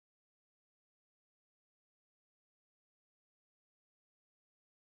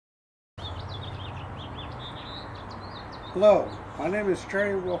Hello, my name is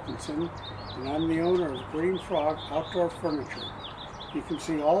Terry Wilkinson and I'm the owner of Green Frog Outdoor Furniture. You can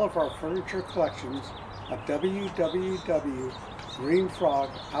see all of our furniture collections at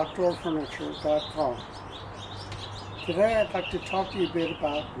www.greenfrogoutdoorfurniture.com. Today I'd like to talk to you a bit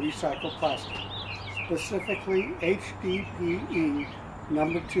about recycled plastic, specifically HDPE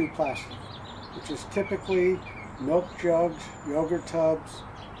number 2 plastic, which is typically milk jugs, yogurt tubs,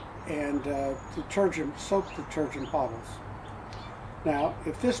 and soap detergent bottles. Now,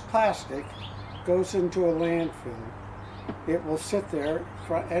 if this plastic goes into a landfill, it will sit there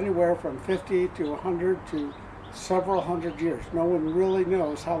for anywhere from 50 to 100 to several hundred years. No one really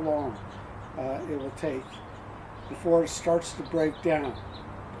knows how long it will take before it starts to break down.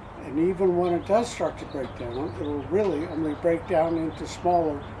 And even when it does start to break down, it will really only break down into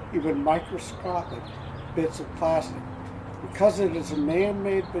smaller, even microscopic bits of plastic. Because it is a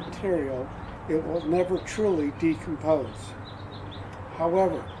man-made material, it will never truly decompose.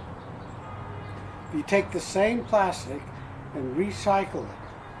 However, if you take the same plastic and recycle it,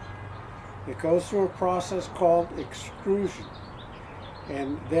 it goes through a process called extrusion.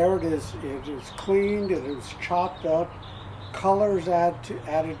 And there it is cleaned, it is chopped up, colors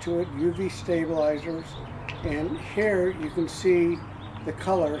added to it, UV stabilizers, and here you can see the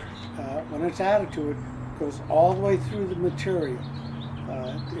color when it's added to it goes all the way through the material.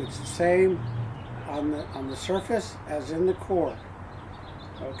 It's the same on the surface as in the core.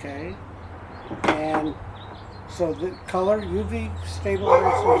 Okay, and so the color UV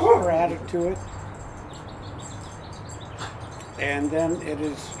stabilizers are added to it, and then it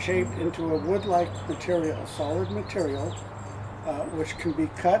is shaped into a wood-like material, a solid material, which can be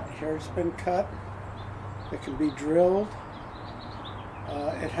cut. Here it's been cut. It can be drilled.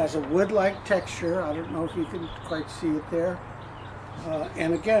 It has a wood-like texture. I don't know if you can quite see it there.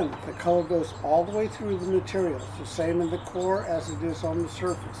 And again, the color goes all the way through the material. It's the same in the core as it is on the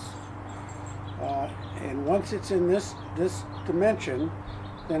surface. And once it's in this dimension,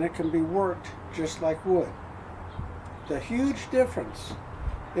 then it can be worked just like wood. The huge difference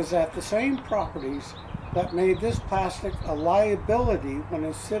is that the same properties that made this plastic a liability when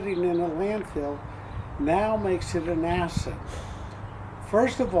it's sitting in a landfill now makes it an asset.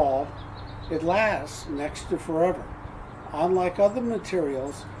 First of all, it lasts next to forever. Unlike other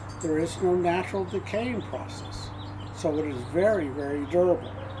materials, there is no natural decaying process, so it is very, very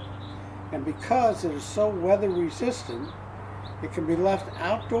durable. And because it is so weather resistant, it can be left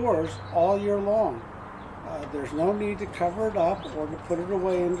outdoors all year long. There's no need to cover it up or to put it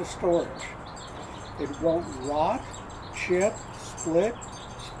away into storage. It won't rot, chip, split,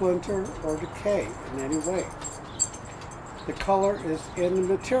 splinter, or decay in any way. The color is in the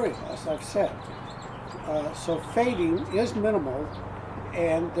material, as I've said. So fading is minimal,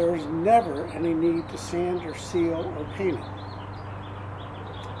 and there's never any need to sand or seal or paint it.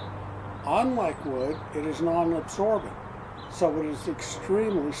 Unlike wood, it is non-absorbent, so it is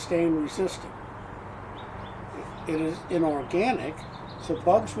extremely stain resistant. It is inorganic, so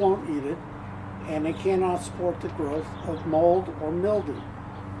bugs won't eat it, and it cannot support the growth of mold or mildew.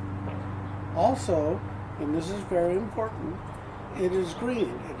 Also, and this is very important, it is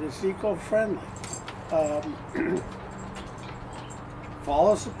green, it is eco-friendly.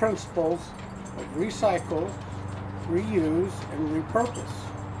 Follows the principles of recycle, reuse, and repurpose.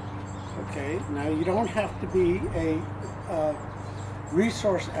 Okay, now you don't have to be a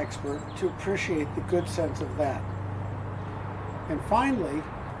resource expert to appreciate the good sense of that. And finally,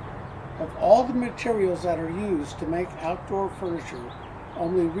 of all the materials that are used to make outdoor furniture,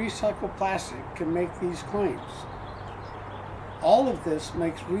 only recycled plastic can make these claims. All of this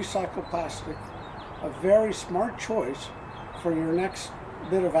makes recycled plastic a very smart choice for your next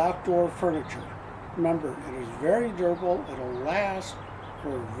bit of outdoor furniture. Remember, it is very durable, it'll last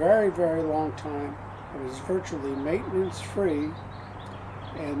for a very, very long time. It is virtually maintenance free,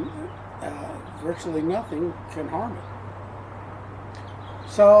 and virtually nothing can harm it.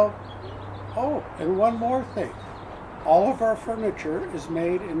 So, oh, and one more thing. All of our furniture is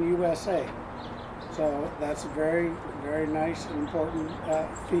made in USA. So that's a very, very nice and important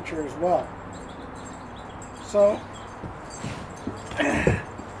feature as well. So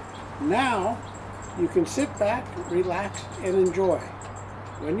now you can sit back, relax, and enjoy.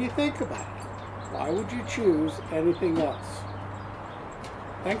 When you think about it, why would you choose anything else?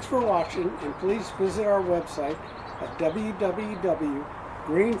 Thanks for watching, and please visit our website at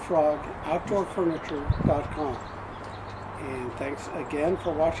www.greenfrogoutdoorfurniture.com. And thanks again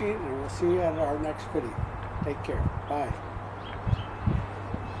for watching, and we'll see you at our next video. Take care. Bye.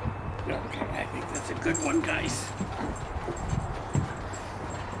 Okay, I think that's a good one, guys.